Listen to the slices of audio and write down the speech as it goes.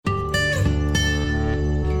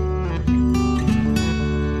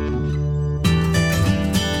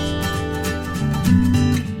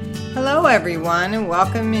everyone, and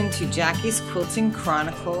welcome into Jackie's Quilting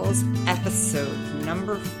Chronicles, episode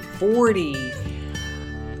number 40.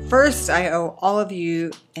 First, I owe all of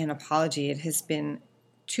you an apology. It has been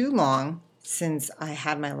too long since I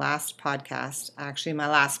had my last podcast. Actually, my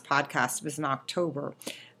last podcast was in October.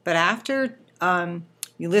 But after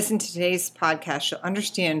you listen to today's podcast, you'll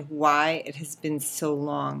understand why it has been so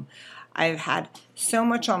long. I've had so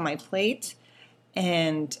much on my plate,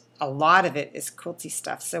 and a lot of it is quilty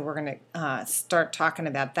stuff, so we're going to start talking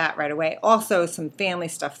about that right away. Also, some family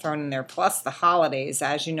stuff thrown in there, plus the holidays.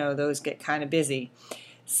 As you know, those get kind of busy.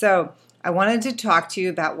 So I wanted to talk to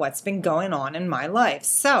you about what's been going on in my life.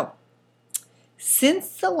 So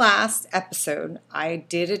since the last episode, I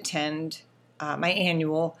did attend my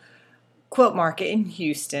annual quilt market in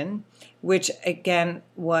Houston, which again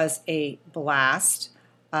was a blast.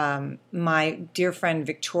 My dear friend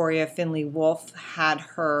Victoria Finley Wolf had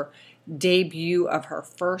her debut of her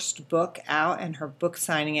first book out and her book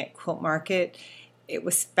signing at Quilt Market. It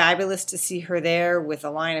was fabulous to see her there with a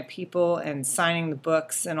line of people and signing the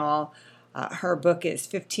books and all. Her book is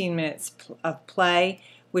 15 Minutes of Play,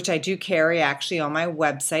 which I do carry actually on my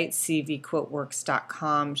website,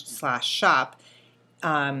 cvquiltworks.com/shop.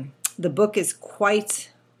 The book is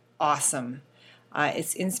quite awesome.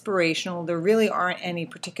 It's inspirational. There really aren't any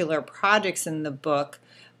particular projects in the book,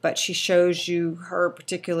 but she shows you her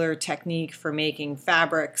particular technique for making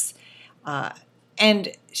fabrics.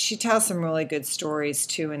 And she tells some really good stories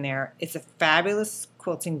too in there. It's a fabulous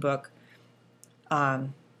quilting book.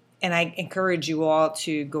 And I encourage you all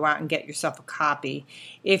to go out and get yourself a copy.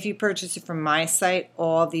 If you purchase it from my site,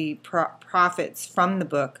 all the profits from the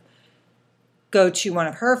book go to one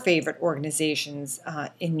of her favorite organizations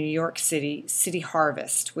in New York City, City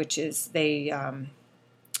Harvest, which is they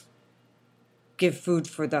give food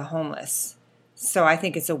for the homeless. So I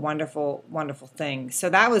think it's a wonderful, wonderful thing. So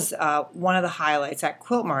that was one of the highlights at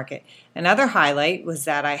Quilt Market. Another highlight was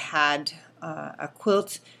that I had a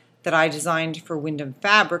quilt that I designed for Wyndham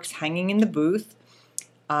Fabrics hanging in the booth.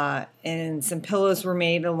 And some pillows were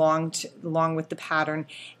made along with the pattern.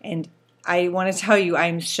 And I want to tell you,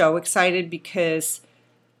 I'm so excited because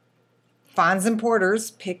Fons and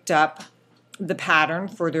Porters picked up the pattern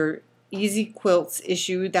for their Easy Quilts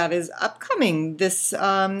issue that is upcoming this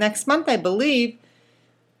next month, I believe.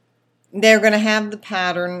 They're going to have the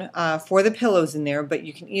pattern for the pillows in there, but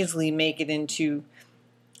you can easily make it into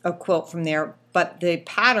a quilt from there. But the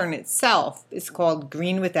pattern itself is called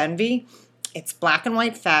Green with Envy. It's black and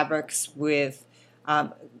white fabrics with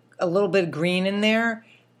a little bit of green in there.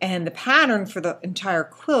 And the pattern for the entire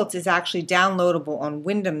quilt is actually downloadable on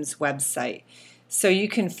Wyndham's website. So you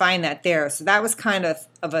can find that there. So that was kind of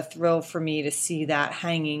a thrill for me to see that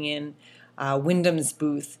hanging in Wyndham's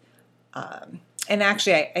booth. And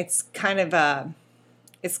actually, it's got a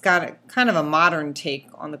kind of a modern take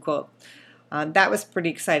on the quilt. That was pretty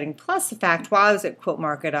exciting. Plus the fact, while I was at Quilt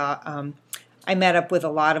Market, I met up with a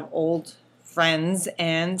lot of old friends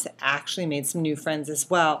and actually made some new friends as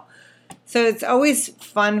well. So it's always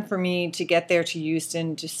fun for me to get there to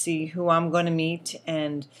Houston to see who I'm going to meet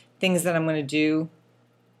and things that I'm going to do.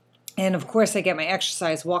 And of course, I get my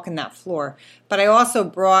exercise walking that floor. But I also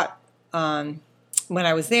brought, when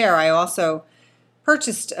I was there, I also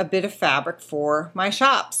purchased a bit of fabric for my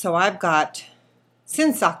shop. So I've got,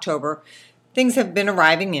 since October, things have been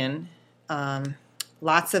arriving in.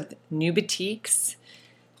 Lots of new batiks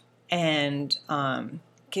and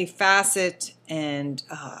K Facet and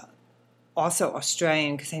also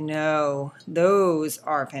Australian, because I know those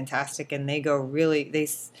are fantastic and they go really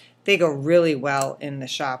well in the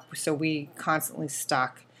shop. So we constantly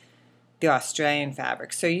stock the Australian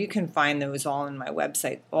fabric. So you can find those all in my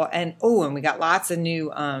website. And we got lots of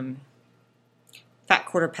new fat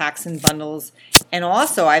quarter packs and bundles. And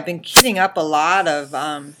also I've been kitting up a lot of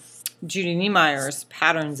Judy Niemeyer's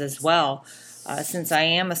patterns as well. Since I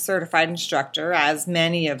am a certified instructor, as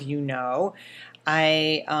many of you know,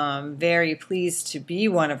 I am very pleased to be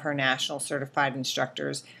one of her national certified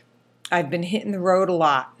instructors. I've been hitting the road a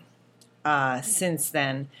lot since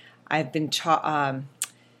then. I've been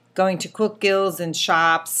going to quilt guilds and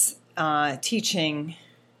shops, teaching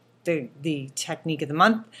the technique of the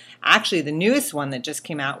month. Actually, the newest one that just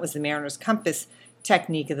came out was the Mariner's Compass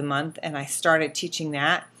technique of the month, and I started teaching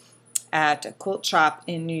that at a quilt shop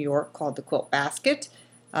in New York called the Quilt Basket.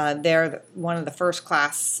 They're one of the first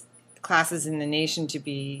classes in the nation to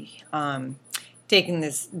be taking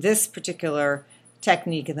this particular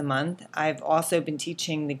technique of the month. I've also been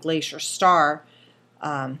teaching the Glacier Star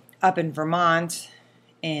up in Vermont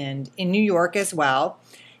and in New York as well.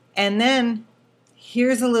 And then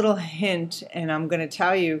here's a little hint, and I'm going to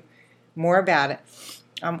tell you more about it.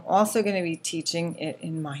 I'm also going to be teaching it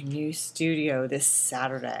in my new studio this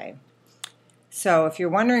Saturday. So if you're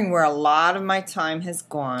wondering where a lot of my time has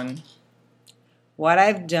gone, what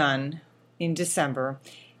I've done in December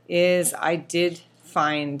is I did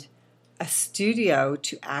find a studio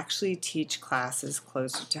to actually teach classes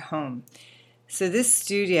closer to home. So this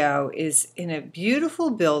studio is in a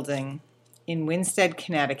beautiful building in Winstead,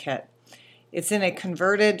 Connecticut. It's in a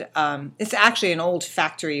converted, it's actually an old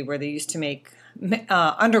factory where they used to make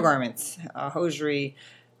undergarments, hosiery,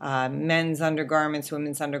 men's undergarments,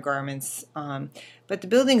 women's undergarments. But the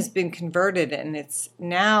building's been converted, and it's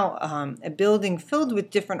now a building filled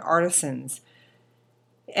with different artisans.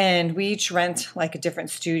 And we each rent like a different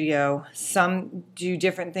studio. Some do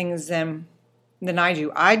different things than I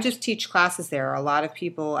do. I just teach classes there. A lot of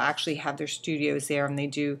people actually have their studios there, and they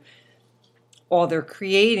do all their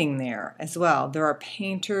creating there as well. There are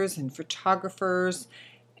painters and photographers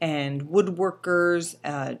and woodworkers,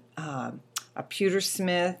 a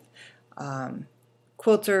pewtersmith,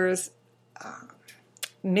 quilters,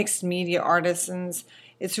 mixed media artisans.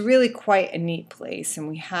 It's really quite a neat place. And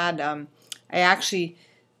we had, I actually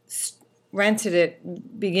rented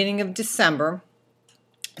it beginning of December.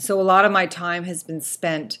 So a lot of my time has been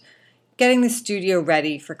spent getting the studio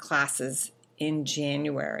ready for classes in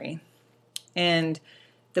January. And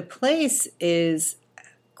the place is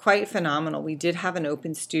quite phenomenal. We did have an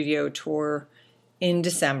open studio tour in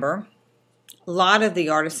December. A lot of the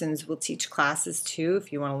artisans will teach classes too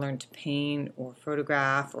if you want to learn to paint or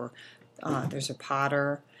photograph, or there's a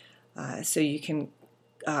potter. So you can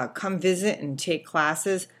come visit and take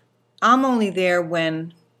classes. I'm only there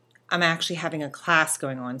when I'm actually having a class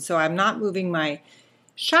going on. So I'm not moving my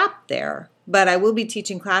shop there, but I will be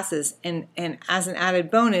teaching classes. And as an added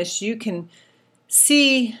bonus, you can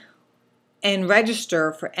see and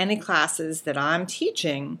register for any classes that I'm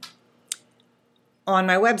teaching on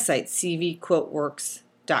my website,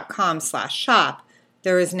 cvquiltworks.com/shop.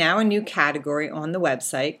 There is now a new category on the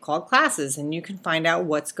website called classes, and you can find out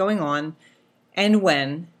what's going on and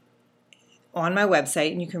when on my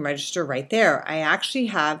website, and you can register right there. I actually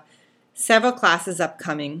have several classes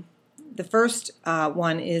upcoming. The first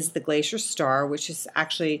one is the Glacier Star, which is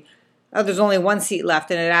actually, there's only one seat left,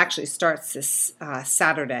 and it actually starts this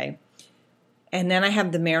Saturday. And then I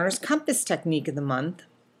have the Mariner's Compass Technique of the Month,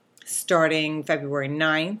 starting February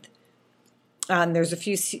 9th. There's a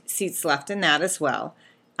few seats left in that as well.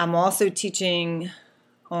 I'm also teaching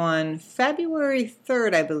on February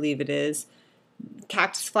 3rd, I believe it is,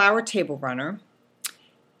 Cactus Flower Table Runner.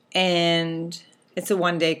 And it's a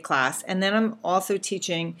one-day class. And then I'm also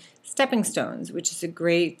teaching Stepping Stones, which is a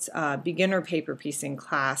great beginner paper piecing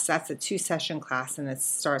class. That's a 2-session class, and it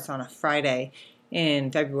starts on a Friday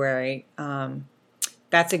in February.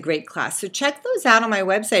 That's a great class. So check those out on my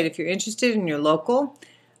website if you're interested in your local,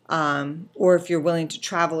 or if you're willing to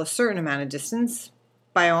travel a certain amount of distance.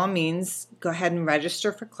 By all means, go ahead and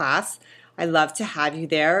register for class. I love to have you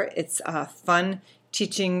there. It's fun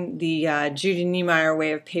teaching the Judy Niemeyer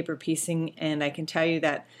way of paper piecing, and I can tell you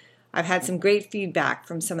that I've had some great feedback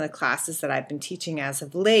from some of the classes that I've been teaching as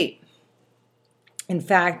of late. In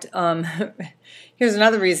fact, here's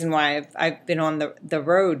another reason why I've been on the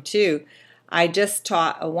road too. I just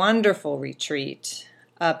taught a wonderful retreat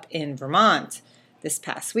up in Vermont this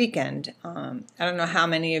past weekend. I don't know how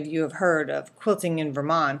many of you have heard of Quilting in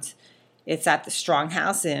Vermont. It's at the Strong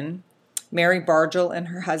House Inn. Mary Bargel and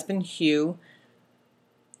her husband Hugh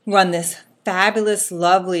run this fabulous,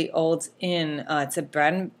 lovely old inn. It's a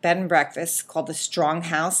bed and breakfast called the Strong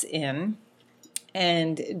House Inn.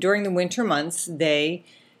 And during the winter months, they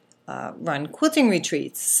run quilting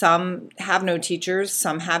retreats. Some have no teachers,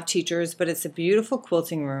 some have teachers, but it's a beautiful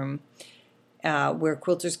quilting room where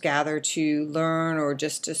quilters gather to learn or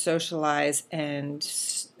just to socialize and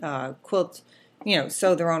quilt,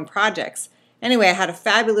 sew their own projects. Anyway, I had a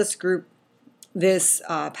fabulous group this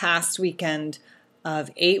past weekend of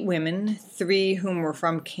 8 women, 3 whom were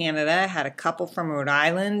from Canada. I had a couple from Rhode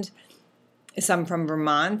Island, some from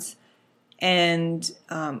Vermont, and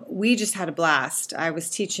we just had a blast. I was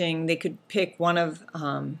teaching, they could pick one of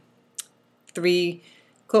 3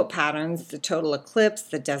 quilt patterns, the Total Eclipse,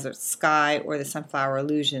 the Desert Sky, or the Sunflower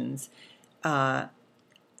Illusions. And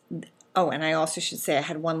I also should say I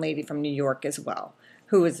had one lady from New York as well,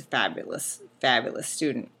 who was a fabulous, fabulous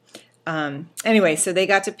student. Anyway, so they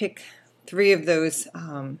got to pick 3 of those,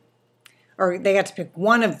 or they got to pick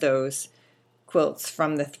one of those quilts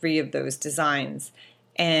from the 3 of those designs.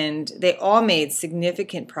 And they all made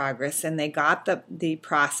significant progress, and they got the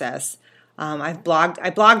process. I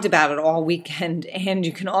blogged about it all weekend, and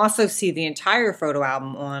you can also see the entire photo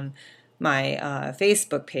album on my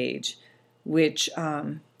Facebook page. which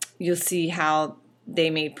you'll see how they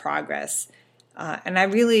made progress. And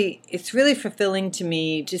it's really fulfilling to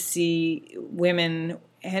me to see women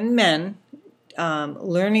and men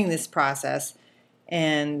learning this process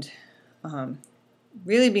and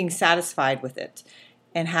really being satisfied with it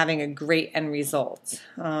and having a great end result.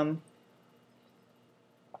 I'm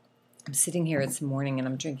sitting here, it's morning, and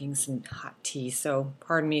I'm drinking some hot tea, so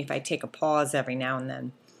pardon me if I take a pause every now and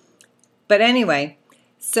then. But anyway,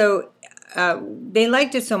 so they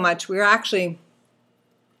liked it so much, we actually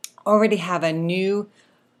already have a new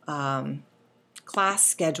class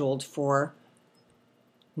scheduled for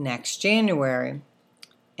next January.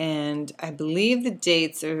 And I believe the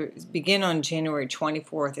dates begin on January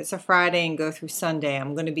 24th. It's a Friday and go through Sunday.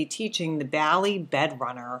 I'm going to be teaching the Bali Bed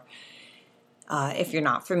Runner. If you're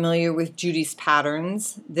not familiar with Judy's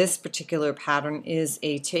patterns, this particular pattern is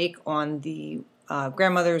a take on the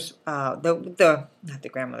grandmother's, a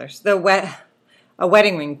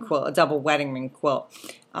wedding ring quilt, a double wedding ring quilt.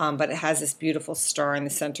 But it has this beautiful star in the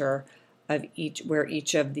center of where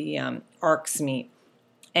each of the arcs meet.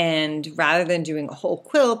 And rather than doing a whole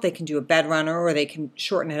quilt, they can do a bed runner, or they can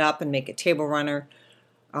shorten it up and make a table runner.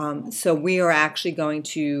 So we are actually going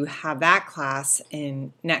to have that class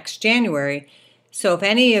in next January. So if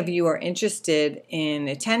any of you are interested in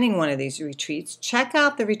attending one of these retreats, check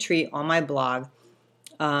out the retreat on my blog.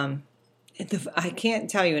 I can't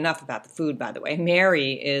tell you enough about the food, by the way.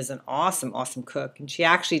 Mary is an awesome, awesome cook, and she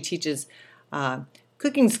actually teaches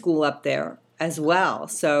cooking school up there as well.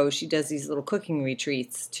 So she does these little cooking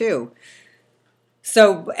retreats too.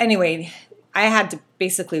 So anyway, I had to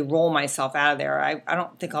basically roll myself out of there. I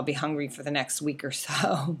don't think I'll be hungry for the next week or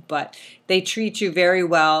so, but they treat you very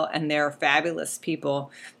well, and they're fabulous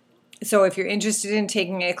people. So if you're interested in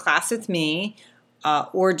taking a class with me,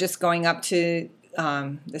 or just going up to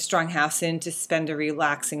the Strong House Inn to spend a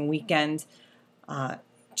relaxing weekend,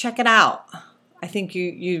 check it out. I think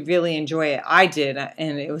you really enjoy it. I did,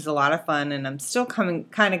 and it was a lot of fun, and I'm still coming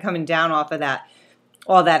down off of that,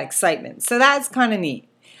 all that excitement. So that's kind of neat.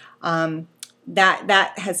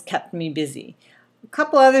 That has kept me busy. A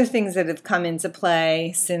couple other things that have come into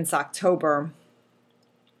play since October.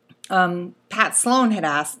 Pat Sloan had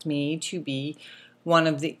asked me to be one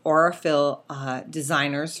of the Aurifil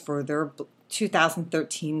designers for their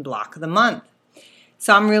 2013 Block of the Month.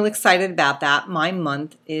 So I'm real excited about that. My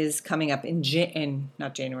month is coming up in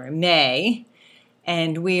May,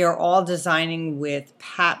 and we are all designing with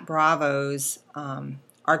Pat Bravo's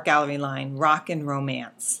art gallery line, Rock and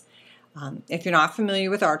Romance. If you're not familiar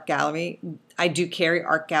with art gallery, I do carry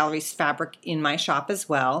art gallery's fabric in my shop as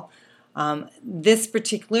well. This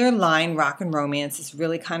particular line, Rock and Romance, is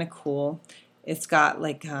really kind of cool. It's got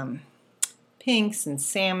like pinks and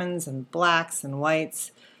salmons and blacks and whites.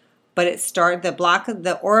 But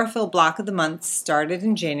the Aurifil Block of the Month started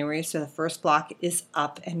in January, so the first block is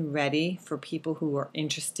up and ready for people who are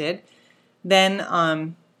interested.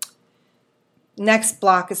 Then next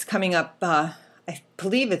block is coming up. I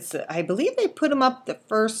believe they put them up the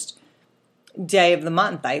first day of the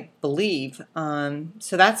month, I believe.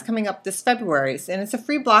 So that's coming up this February, and it's a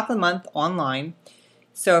free block of the month online.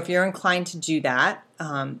 So if you're inclined to do that,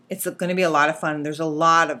 it's going to be a lot of fun. There's a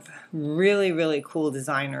lot of really, really cool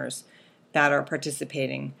designers that are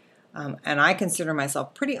participating, and I consider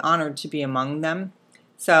myself pretty honored to be among them.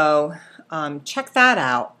 So check that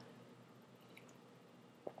out.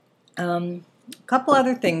 A couple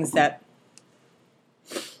other things that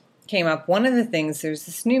came up. One of the things, there's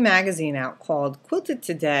this new magazine out called Quilted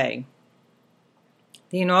Today.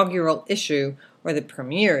 The inaugural issue, or the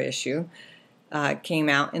premiere issue, came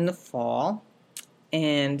out in the fall,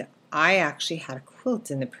 and I actually had a quilt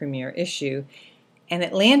in the premiere issue, and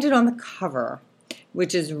it landed on the cover,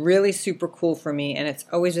 which is really super cool for me, and it's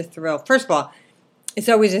always a thrill. First of all, it's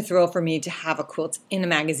always a thrill for me to have a quilt in a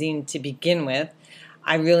magazine to begin with.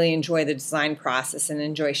 I really enjoy the design process and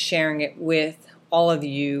enjoy sharing it with all of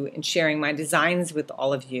you and sharing my designs with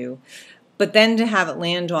all of you. But then to have it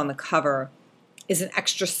land on the cover is an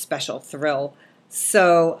extra special thrill.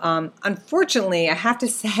 So unfortunately, I have to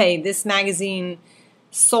say this magazine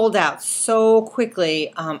sold out so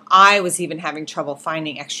quickly. I was even having trouble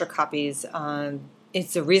finding extra copies.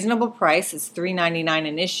 It's a reasonable price. It's $3.99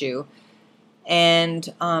 an issue.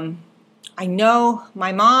 And I know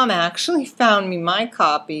my mom actually found me my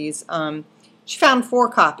copies. She found 4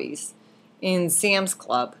 copies in Sam's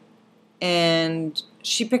Club, and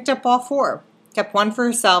she picked up all 4. Kept 1 for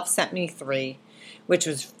herself, sent me 3, which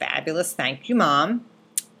was fabulous. Thank you, Mom.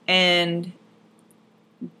 But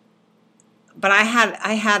I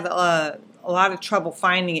had a lot of trouble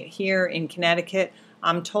finding it here in Connecticut.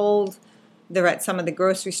 I'm told They're at some of the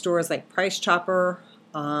grocery stores like Price Chopper.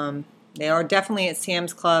 They are definitely at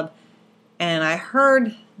Sam's Club. And I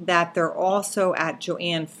heard that they're also at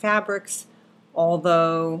Joann Fabrics,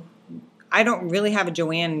 although I don't really have a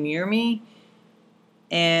Joann near me.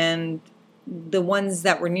 And the ones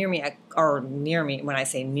that were near me are near me. When I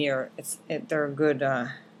say near, they're a good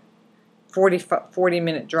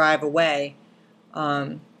 40-minute drive away.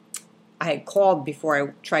 I had called before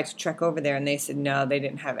I tried to trek over there, and they said no, they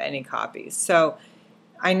didn't have any copies. So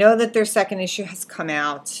I know that their second issue has come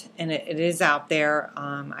out, and it is out there.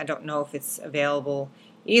 I don't know if it's available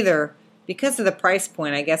either. Because of the price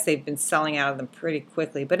point, I guess they've been selling out of them pretty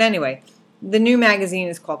quickly. But anyway, the new magazine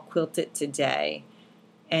is called Quilt It Today,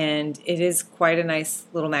 and it is quite a nice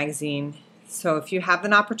little magazine. So if you have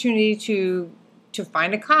an opportunity to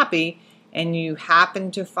find a copy, and you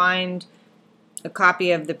happen to find a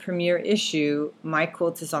copy of the premiere issue, my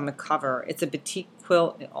quilt is on the cover. It's a batik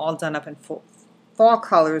quilt, all done up in fall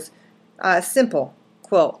colors. Simple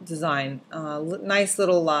quilt design. Nice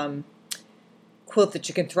little quilt that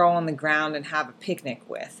you can throw on the ground and have a picnic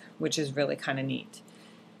with, which is really kind of neat.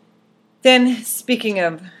 Then, speaking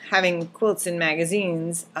of having quilts in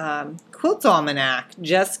magazines, Quilt Almanac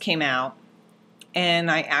just came out, and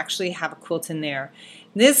I actually have a quilt in there.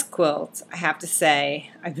 This quilt, I have to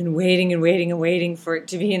say, I've been waiting and waiting and waiting for it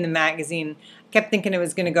to be in the magazine. I kept thinking it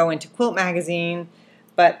was going to go into Quilt Magazine,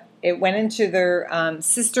 but it went into their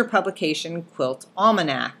sister publication, Quilt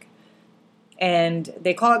Almanac. And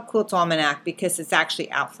they call it Quilt Almanac because it's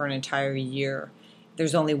actually out for an entire year.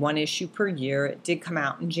 There's only one issue per year. It did come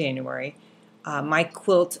out in January. My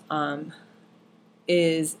quilt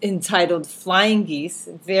is entitled Flying Geese.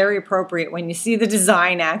 Very appropriate when you see the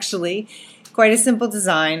design, actually. Quite a simple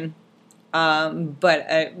design, but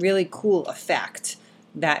a really cool effect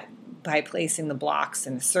that by placing the blocks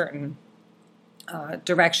in a certain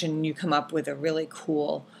direction, you come up with a really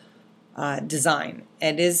cool design.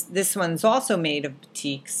 This one's also made of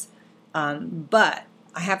batiks, but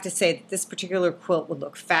I have to say that this particular quilt would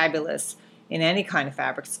look fabulous in any kind of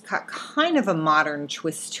fabric. It's got kind of a modern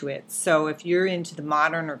twist to it. So if you're into the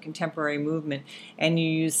modern or contemporary movement and you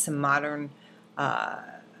use some modern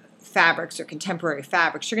fabrics or contemporary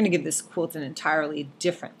fabrics, you're going to give this quilt an entirely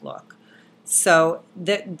different look. So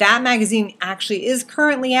that magazine actually is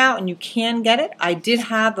currently out, and you can get it. I did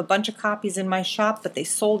have a bunch of copies in my shop, but they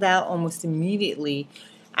sold out almost immediately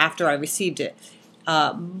after I received it.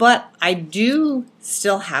 But I do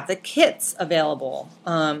still have the kits available,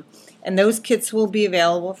 and those kits will be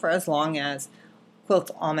available for as long as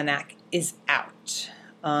Quilt Almanac is out,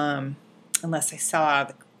 unless I sell out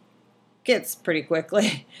of the kits pretty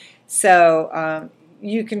quickly. So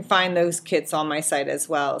you can find those kits on my site as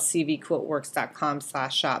well,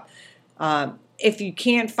 cvquiltworks.com/shop. If you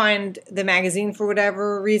can't find the magazine for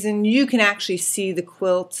whatever reason, you can actually see the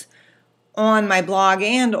quilt on my blog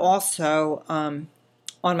and also on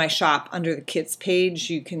my shop under the kits page.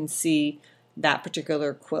 You can see that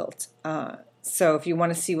particular quilt. So if you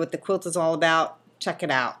want to see what the quilt is all about, check it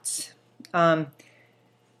out.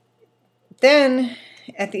 Then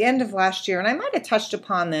at the end of last year, and I might have touched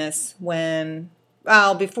upon this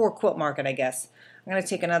before Quilt Market, I guess. I'm going to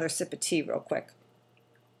take another sip of tea real quick.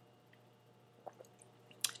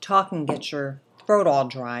 Talk and get your throat all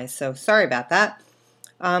dry, so sorry about that.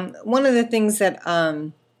 One of the things that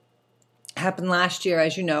happened last year,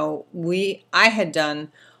 as you know, I had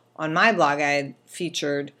done on my blog, I had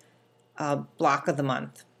featured a block of the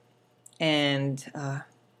month, and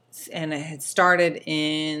it had started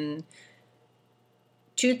in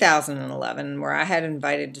 2011, where I had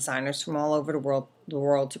invited designers from all over the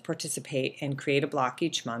world to participate and create a block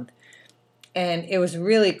each month, and it was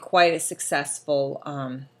really quite a successful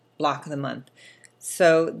block of the month.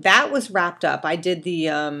 So that was wrapped up. I did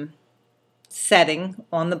the setting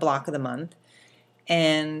on the block of the month,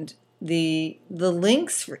 and the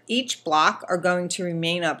links for each block are going to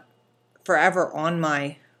remain up forever on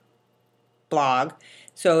my blog.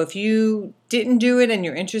 So if you didn't do it and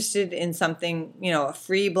you're interested in something, a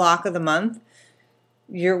free block of the month,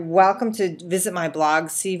 you're welcome to visit my blog,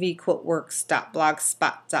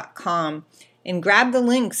 cvquiltworks.blogspot.com, and grab the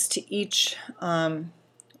links to each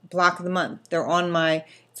block of the month.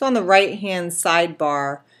 It's on the right-hand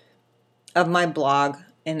sidebar of my blog,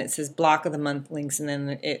 and it says block of the month links, and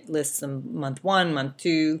then it lists them month 1, month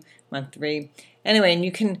 2, month 3. Anyway, and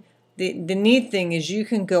you can, the neat thing is you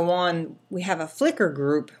can go on, we have a Flickr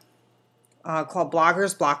group called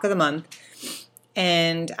Bloggers Block of the Month,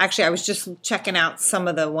 and actually I was just checking out some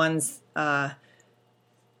of the ones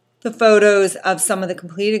the photos of some of the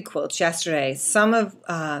completed quilts yesterday. Some of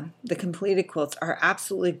the completed quilts are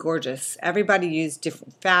absolutely gorgeous. Everybody used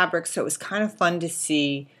different fabrics, so it was kind of fun to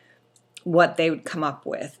see what they would come up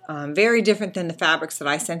with. Very different than the fabrics that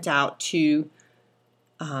I sent out to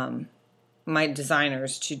my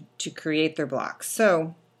designers to create their blocks.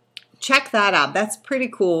 So check that out. That's pretty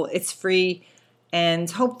cool. It's free,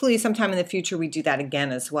 and hopefully sometime in the future we do that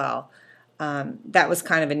again as well. That was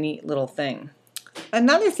kind of a neat little thing.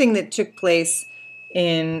 Another thing that took place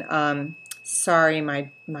in sorry,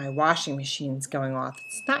 my washing machine's going off.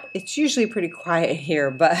 It's usually pretty quiet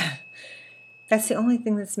here, but that's the only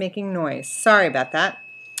thing that's making noise. Sorry about that.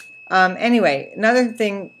 Anyway, another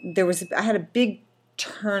thing, I had a big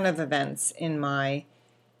turn of events in my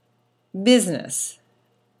business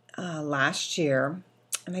last year,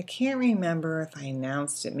 and I can't remember if I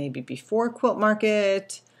announced it maybe before Quilt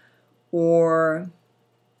Market or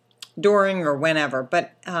during or whenever,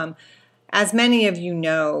 but as many of you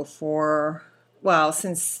know,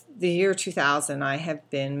 since the year 2000, I have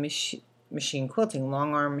been machine quilting,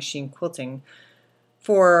 long arm machine quilting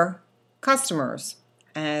for customers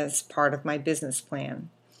as part of my business plan.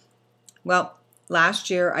 Well, last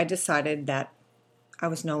year I decided that I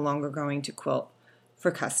was no longer going to quilt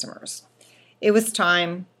for customers. It was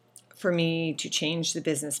time for me to change the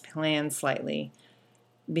business plan slightly,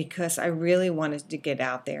 because I really wanted to get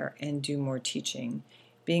out there and do more teaching.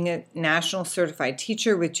 Being a national certified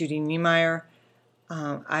teacher with Judy Niemeyer,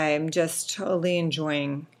 I'm just totally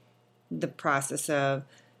enjoying the process of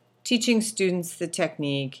teaching students the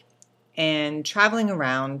technique and traveling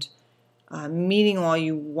around, meeting all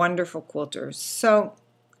you wonderful quilters. So,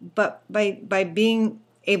 but by being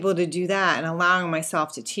able to do that and allowing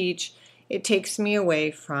myself to teach, it takes me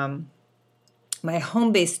away from my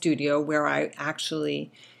home-based studio where I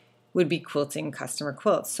actually would be quilting customer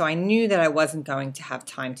quilts. So I knew that I wasn't going to have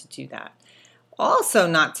time to do that. Also,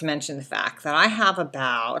 not to mention the fact that I have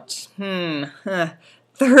about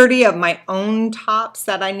 30 of my own tops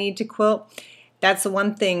that I need to quilt. That's the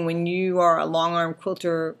one thing when you are a long arm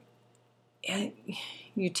quilter,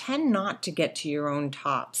 you tend not to get to your own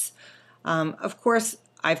tops. Of course,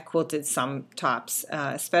 I've quilted some tops,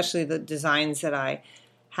 especially the designs that I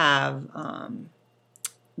have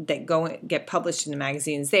that get published in the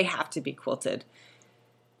magazines. They have to be quilted.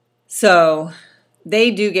 So they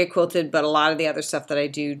do get quilted, but a lot of the other stuff that I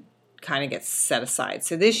do kind of gets set aside.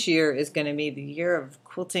 So this year is going to be the year of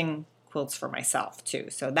quilting quilts for myself too.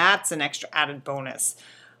 So that's an extra added bonus.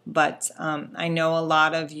 But I know a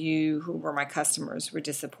lot of you who were my customers were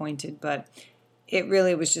disappointed, but it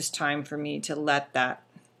really was just time for me to let that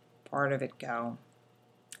part of it go.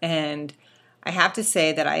 And I have to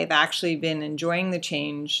say that I've actually been enjoying the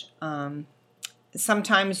change.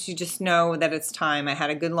 Sometimes you just know that it's time. I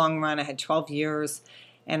had a good long run. I had 12 years,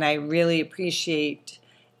 and I really appreciate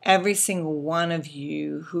every single one of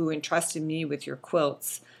you who entrusted me with your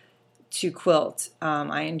quilts to quilt.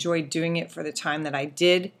 I enjoyed doing it for the time that I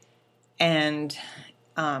did, and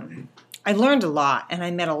I learned a lot, and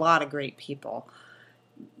I met a lot of great people.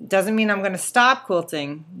 Doesn't mean I'm going to stop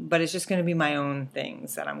quilting, but it's just going to be my own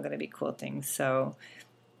things that I'm going to be quilting. So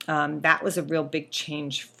that was a real big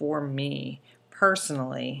change for me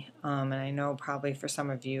personally, and I know probably for some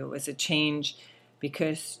of you it was a change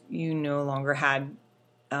because you no longer had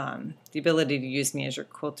the ability to use me as your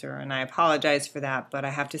quilter, and I apologize for that, but I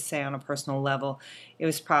have to say on a personal level it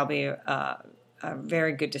was probably a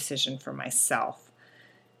very good decision for myself.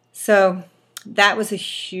 So that was a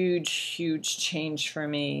huge, huge change for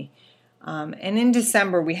me. And in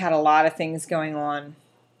December, we had a lot of things going on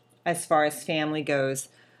as far as family goes.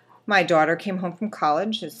 My daughter came home from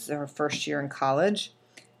college. It's her first year in college,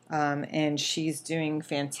 and she's doing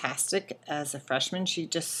fantastic as a freshman. She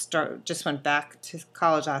just went back to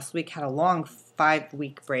college last week, had a long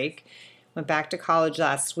 5-week break, went back to college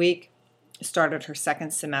last week, started her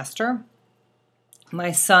second semester.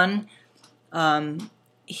 My son,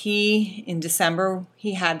 in December,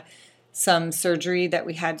 he had some surgery that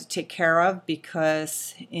we had to take care of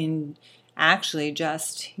because actually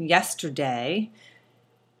just yesterday,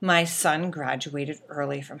 my son graduated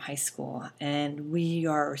early from high school, and we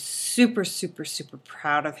are super, super, super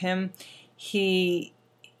proud of him. He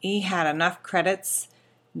had enough credits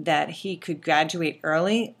that he could graduate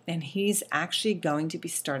early, and he's actually going to be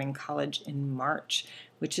starting college in March,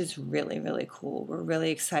 which is really, really cool. We're really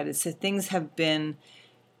excited. So things have been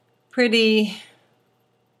pretty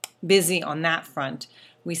busy on that front.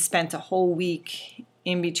 We spent a whole week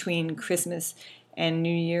in between Christmas and New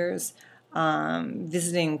Year's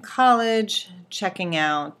visiting college, checking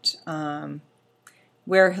out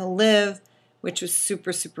where he'll live, which was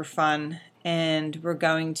super, super fun. and we're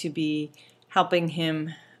going to be helping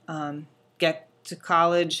him get to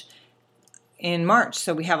college in March.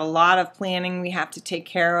 So we have a lot of planning we have to take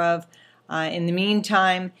care of. In the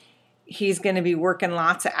meantime, he's going to be working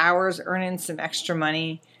lots of hours, earning some extra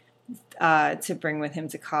money to bring with him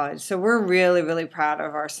to college. So we're really, really proud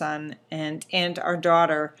of our son and our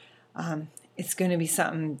daughter. It's going to be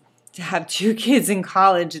something to have two kids in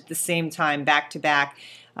college at the same time, back to back.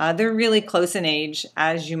 They're really close in age,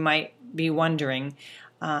 as you might be wondering.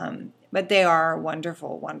 But they are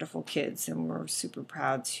wonderful, wonderful kids, and we're super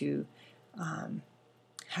proud to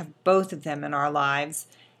have both of them in our lives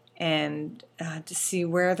and to see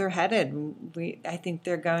where they're headed. I think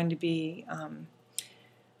they're going to be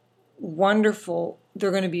wonderful.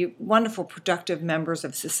 They're going to be wonderful, productive members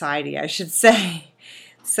of society, I should say.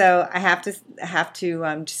 So I have to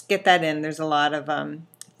just get that in. There's a lot of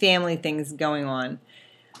family things going on.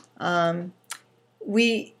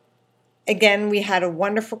 We had a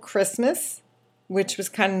wonderful Christmas, which was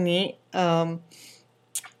kind of neat.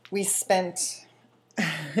 We spent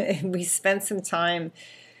some time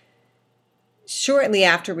shortly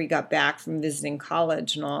after we got back from visiting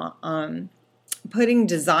college and all, putting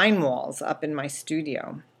design walls up in my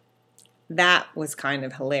studio. That was kind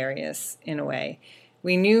of hilarious in a way.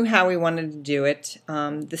 We knew how we wanted to do it.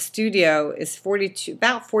 The studio is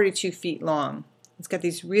about 42 feet long. It's got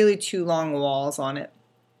these really two long walls on it.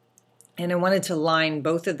 And I wanted to line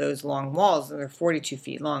both of those long walls, and they're 42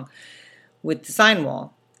 feet long, with design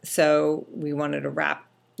wall. So we wanted to wrap,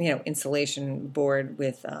 insulation board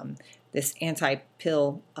with this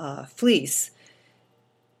anti-pill fleece,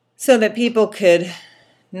 so that people could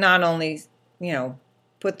not only,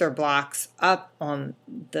 put their blocks up on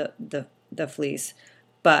the fleece,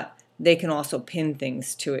 but they can also pin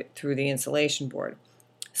things to it through the insulation board.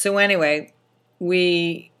 So anyway,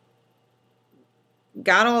 we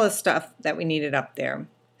got all the stuff that we needed up there,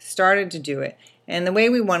 started to do it, and the way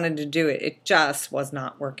we wanted to do it, it just was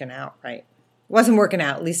not working out right. It wasn't working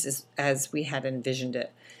out, at least as we had envisioned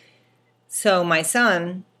it. So my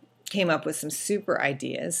son came up with some super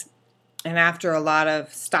ideas, and after a lot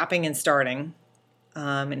of stopping and starting,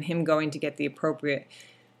 and him going to get the appropriate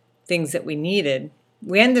things that we needed,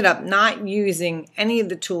 we ended up not using any of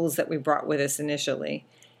the tools that we brought with us initially,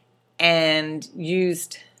 and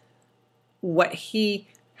used what he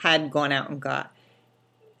had gone out and got.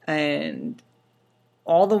 And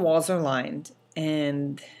all the walls are lined,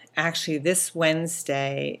 and actually this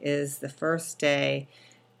Wednesday is the first day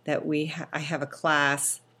that I have a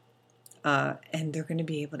class, and they're going to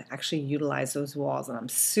be able to actually utilize those walls. And I'm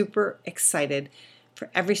super excited for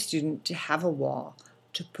every student to have a wall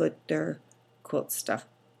to put their quilt stuff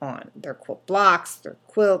on, their quilt blocks, their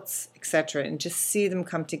quilts, etc., and just see them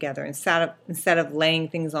come together instead of laying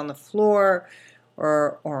things on the floor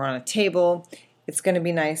or on a table. It's going to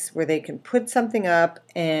be nice where they can put something up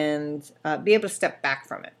and be able to step back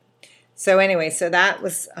from it. So anyway, so that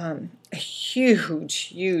was a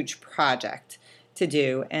huge project to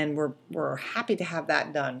do, and we're happy to have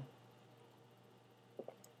that done.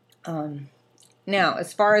 Now,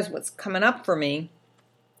 as far as what's coming up for me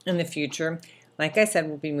in the future, like I said,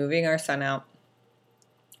 we'll be moving our son out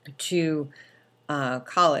to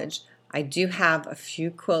college. I do have a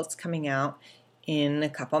few quilts coming out in a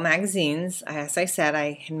couple magazines. As I said,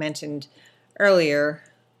 I had mentioned earlier,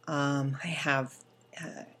 I have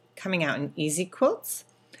coming out in Easy Quilts.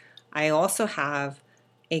 I also have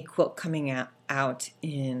a quilt coming out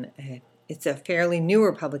in, it's a fairly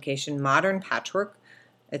newer publication, Modern Patchwork.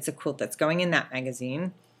 It's a quilt that's going in that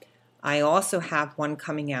magazine. I also have one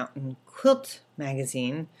coming out in Quilt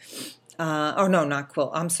magazine.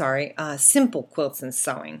 Simple Quilts and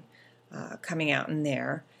Sewing coming out in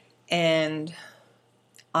there. And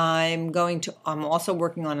I'm also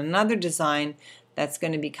working on another design that's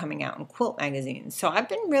going to be coming out in Quilt magazine. So I've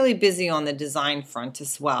been really busy on the design front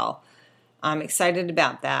as well. I'm excited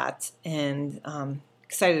about that, and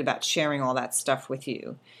excited about sharing all that stuff with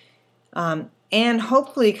you. And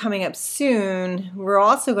hopefully coming up soon, we're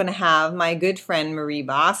also going to have my good friend Marie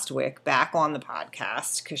Bostwick back on the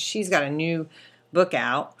podcast, because she's got a new book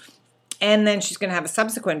out. And then she's going to have a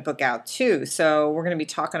subsequent book out too. So we're going to be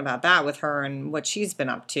talking about that with her and what she's been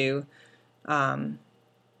up to. I've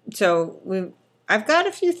got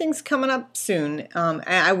a few things coming up soon.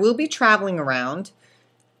 I will be traveling around.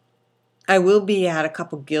 I will be at a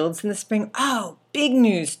couple guilds in the spring. Oh, big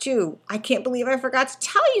news too. I can't believe I forgot to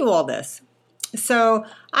tell you all this. So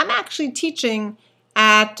I'm actually teaching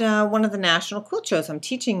at one of the national quilt shows. I'm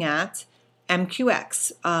teaching at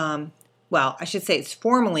MQX. I should say it's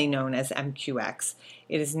formerly known as MQX.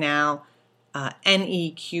 It is now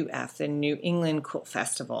NEQF, the New England Quilt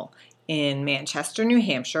Festival in Manchester, New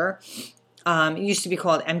Hampshire. It used to be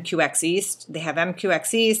called MQX East. They have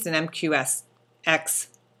MQX East and MQX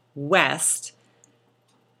West.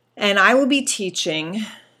 And I will be teaching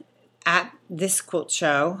at this quilt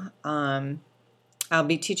show. I'll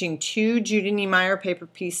be teaching 2 Judy Niemeyer paper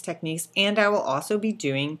piece techniques, and I will also be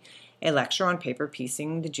doing a lecture on paper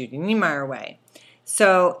piecing the Judy Niemeyer way.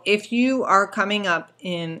 So if you are coming up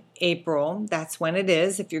in April, that's when it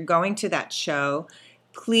is. If you're going to that show,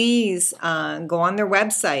 please go on their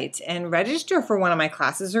website and register for one of my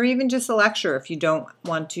classes, or even just a lecture if you don't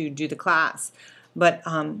want to do the class. But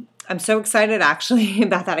I'm so excited actually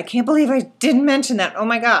about that. I can't believe I didn't mention that. Oh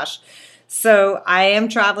my gosh. So I am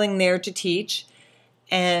traveling there to teach,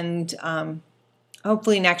 and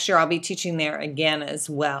hopefully next year I'll be teaching there again as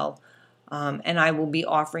well. And I will be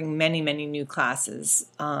offering many, many new classes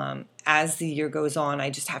as the year goes on. I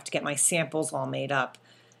just have to get my samples all made up.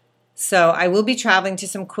 So I will be traveling to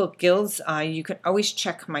some quilt guilds. You can always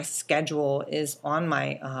check my schedule is on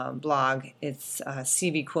my blog. It's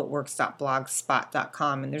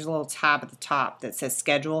cvquiltworks.blogspot.com, and there's a little tab at the top that says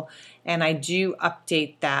schedule, and I do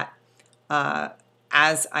update that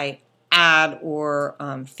as I add or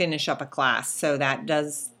finish up a class. So that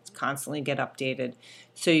does constantly get updated.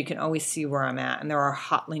 So you can always see where I'm at, and there are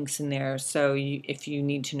hot links in there. So if you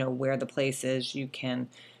need to know where the place is, you can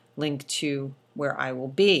link to where I will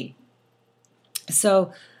be.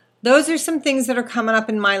 So those are some things that are coming up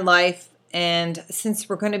in my life. And since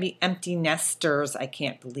we're going to be empty nesters, I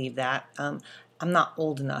can't believe that. I'm not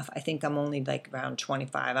old enough. I think I'm only like around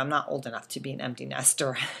 25. I'm not old enough to be an empty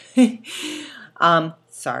nester.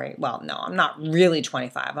 Sorry. Well, no, I'm not really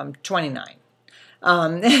 25. I'm 29.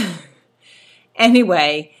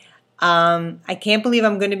 Anyway, I can't believe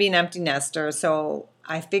I'm going to be an empty nester. So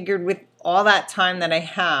I figured with all that time that I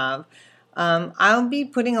have, I'll be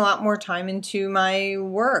putting a lot more time into my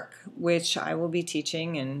work, which I will be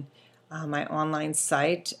teaching and my online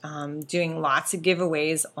site, doing lots of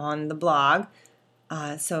giveaways on the blog.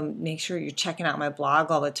 So make sure you're checking out my blog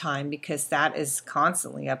all the time, because that is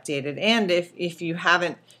constantly updated. And if you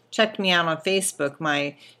haven't checked me out on Facebook,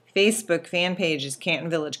 my Facebook fan page is Canton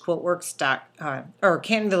Village Quiltworks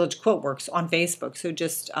Canton Village Quiltworks on Facebook. So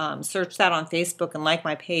just search that on Facebook and like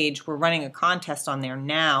my page. We're running a contest on there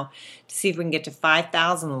now to see if we can get to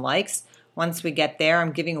 5,000 likes. Once we get there,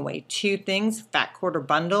 I'm giving away 2 things: Fat Quarter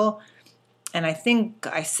Bundle, and I think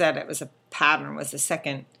I said it was a pattern was the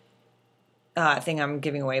second thing I'm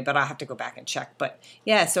giving away, but I'll have to go back and check. But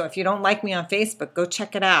yeah, so if you don't like me on Facebook, go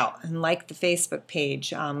check it out and like the Facebook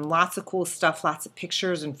page. Lots of cool stuff, lots of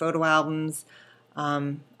pictures and photo albums.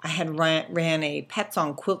 I had ran a Pets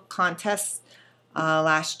on Quilt contest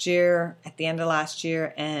last year, at the end of last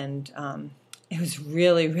year, and it was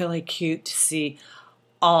really, really cute to see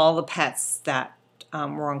all the pets that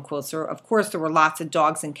were on quilts. So, of course, there were lots of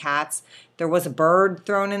dogs and cats. There was a bird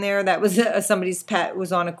thrown in there that was somebody's pet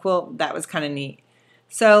was on a quilt. That was kind of neat.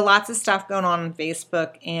 So lots of stuff going on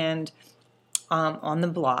Facebook and on the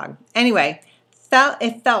blog. Anyway,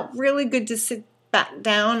 it felt really good to sit back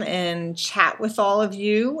down and chat with all of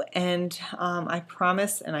you. And I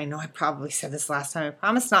promise, and I know I probably said this last time, I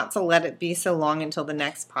promise not to let it be so long until the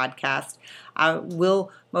next podcast. I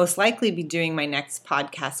will most likely be doing my next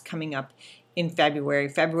podcast coming up in February.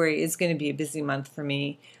 February is going to be a busy month for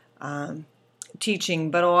me,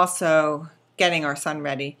 teaching, but also getting our son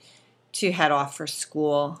ready to head off for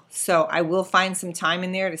school. So I will find some time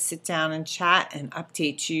in there to sit down and chat and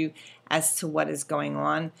update you as to what is going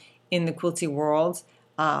on in the quilting world,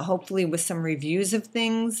 hopefully with some reviews of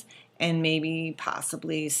things and maybe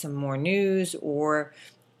possibly some more news or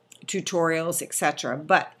tutorials, etc.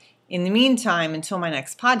 But in the meantime, until my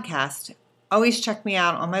next podcast, always check me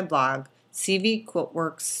out on my blog,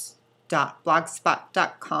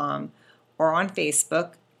 cvquiltworks.blogspot.com, or on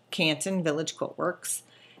Facebook, Canton Village Quiltworks.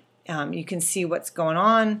 You can see what's going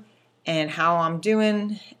on and how I'm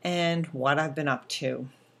doing and what I've been up to.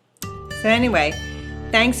 So anyway,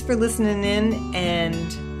 thanks for listening in,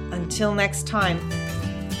 and until next time,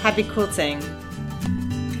 happy quilting.